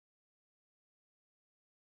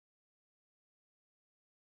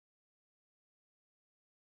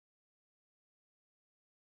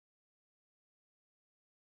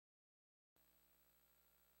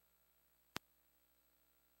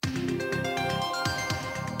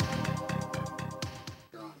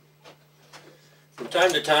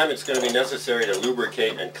time to time it's going to be necessary to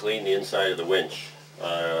lubricate and clean the inside of the winch.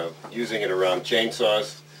 Using it around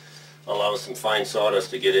chainsaws allows some fine sawdust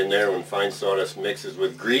to get in there. When fine sawdust mixes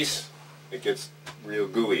with grease, it gets real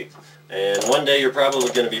gooey. And one day you're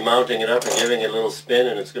probably going to be mounting it up and giving it a little spin,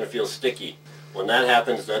 and it's going to feel sticky. When that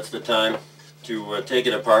happens, that's the time to take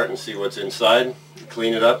it apart and see what's inside,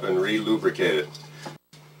 clean it up, and re-lubricate it.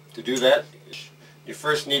 To do that, you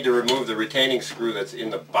first need to remove the retaining screw that's in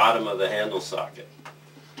the bottom of the handle socket.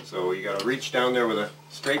 So you got to reach down there with a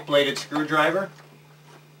straight bladed screwdriver,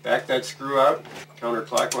 back that screw out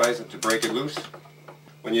counterclockwise to break it loose.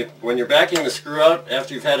 When you're backing the screw out,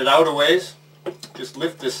 after you've had it out a ways, just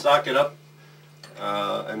lift this socket up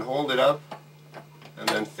and hold it up, and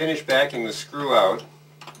then finish backing the screw out.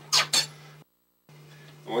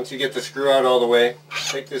 And once you get the screw out all the way,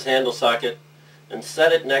 take this handle socket and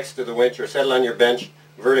set it next to the winch, or set it on your bench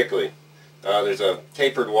vertically. There's a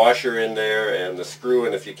tapered washer in there and the screw,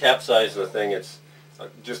 and if you capsize the thing, it's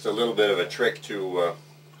just a little bit of a trick to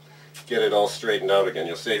get it all straightened out again.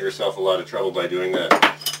 You'll save yourself a lot of trouble by doing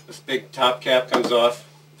that. This big top cap comes off,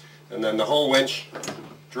 and then the whole winch,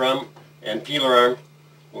 drum, and peeler arm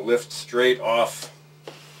will lift straight off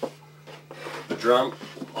the drum,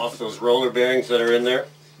 off those roller bearings that are in there.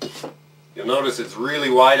 You'll notice it's really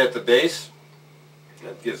wide at the base.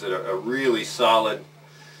 That gives it a really solid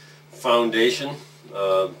foundation,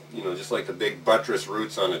 just like the big buttress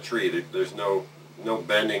roots on a tree. There's no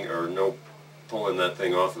bending or no pulling that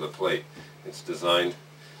thing off of the plate. It's designed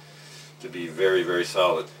to be very, very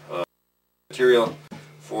solid. Material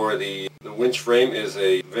for the winch frame is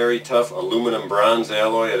a very tough aluminum bronze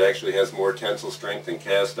alloy. It actually has more tensile strength than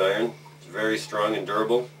cast iron. It's very strong and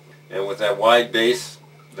durable, and with that wide base,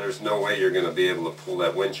 there's no way you're going to be able to pull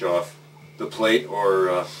that winch off the plate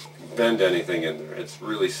or bend anything in there. It's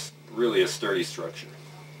really a sturdy structure.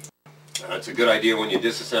 It's a good idea when you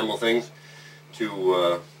disassemble things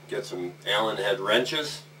to get some Allen head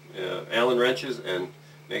wrenches, Allen wrenches, and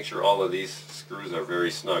make sure all of these screws are very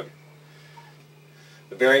snug.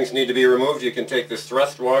 The bearings need to be removed. You can take this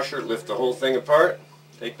thrust washer, lift the whole thing apart,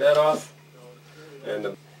 take that off, and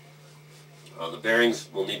the bearings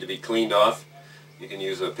will need to be cleaned off. You can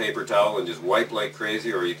use a paper towel and just wipe like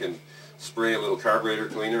crazy, or you can spray a little carburetor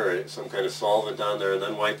cleaner or some kind of solvent on there and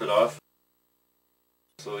then wipe it off.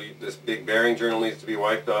 So this big bearing journal needs to be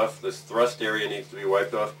wiped off, this thrust area needs to be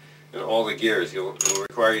wiped off, and all the gears. It'll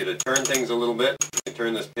require you to turn things a little bit. You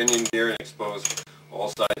turn this pinion gear and expose all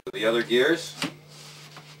sides of the other gears.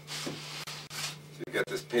 So you've got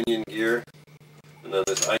this pinion gear and then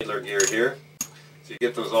this idler gear here. So you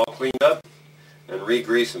get those all cleaned up and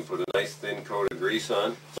re-grease and put a nice thin coat of grease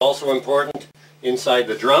on. It's also important inside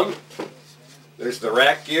the drum. There's the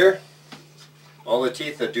rack gear, all the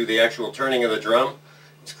teeth that do the actual turning of the drum.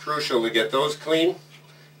 It's crucial to get those clean,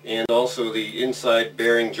 and also the inside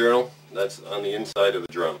bearing journal that's on the inside of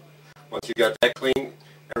the drum. Once you got that clean,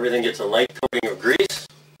 everything gets a light coating of grease,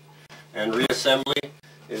 and reassembly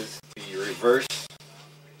is the reverse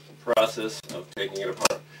process of taking it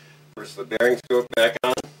apart. First the bearings go back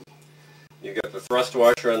on. You got the thrust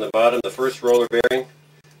washer on the bottom, the first roller bearing,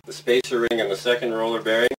 the spacer ring, and the second roller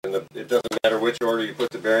bearing, and it doesn't matter which order you put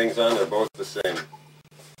the bearings on, they're both the same.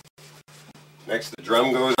 Next the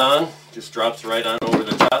drum goes on, just drops right on over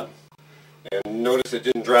the top, and notice it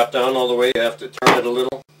didn't drop down all the way. You have to turn it a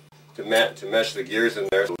little to mesh the gears in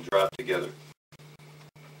there so it'll drop together.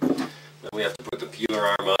 Then we have to put the peeler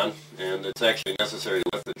arm on, and it's actually necessary to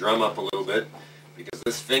lift the drum up a little bit because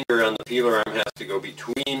this finger on the peeler arm has to go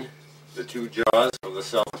between the two jaws of the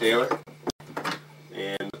self-tailer,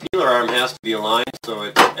 and the peeler arm has to be aligned so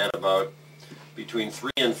it's at about between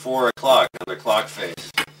 3 and 4 o'clock on the clock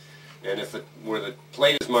face. And where the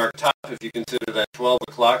plate is marked top, if you consider that 12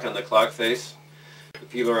 o'clock on the clock face, the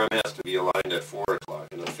peeler arm has to be aligned at 4 o'clock,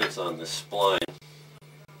 and it fits on this spline.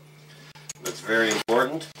 That's very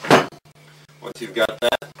important. Once you've got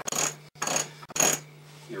that,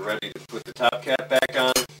 you're ready to put the top cap back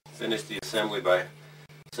on, finish the assembly by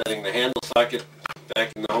setting the handle socket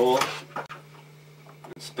back in the hole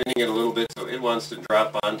and spinning it a little bit so it wants to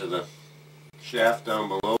drop onto the shaft down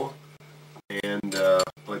below. And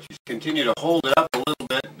but you continue to hold it up a little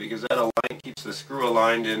bit because that keeps the screw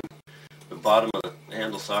aligned in the bottom of the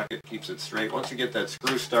handle socket, keeps it straight. Once you get that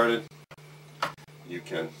screw started, you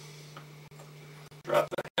can drop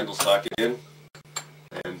the handle socket in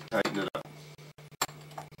and tighten it up.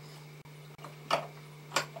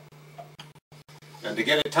 And to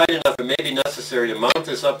get it tight enough, it may be necessary to mount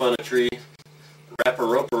this up on a tree, wrap a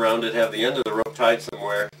rope around it, have the end of the rope tied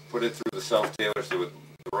somewhere, put it through the self-tailer so the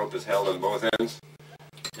rope is held on both ends,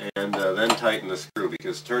 and then tighten the screw,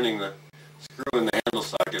 because turning the screw in the handle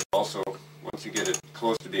socket also, once you get it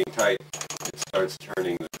close to being tight, it starts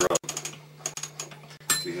turning the drum.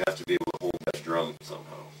 So you have to be able to hold that drum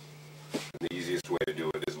somehow. And the easiest way to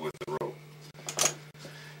do it is with the rope.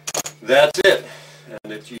 That's it.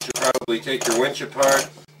 And you should probably take your winch apart,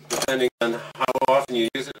 depending on how often you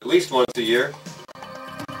use it, at least once a year.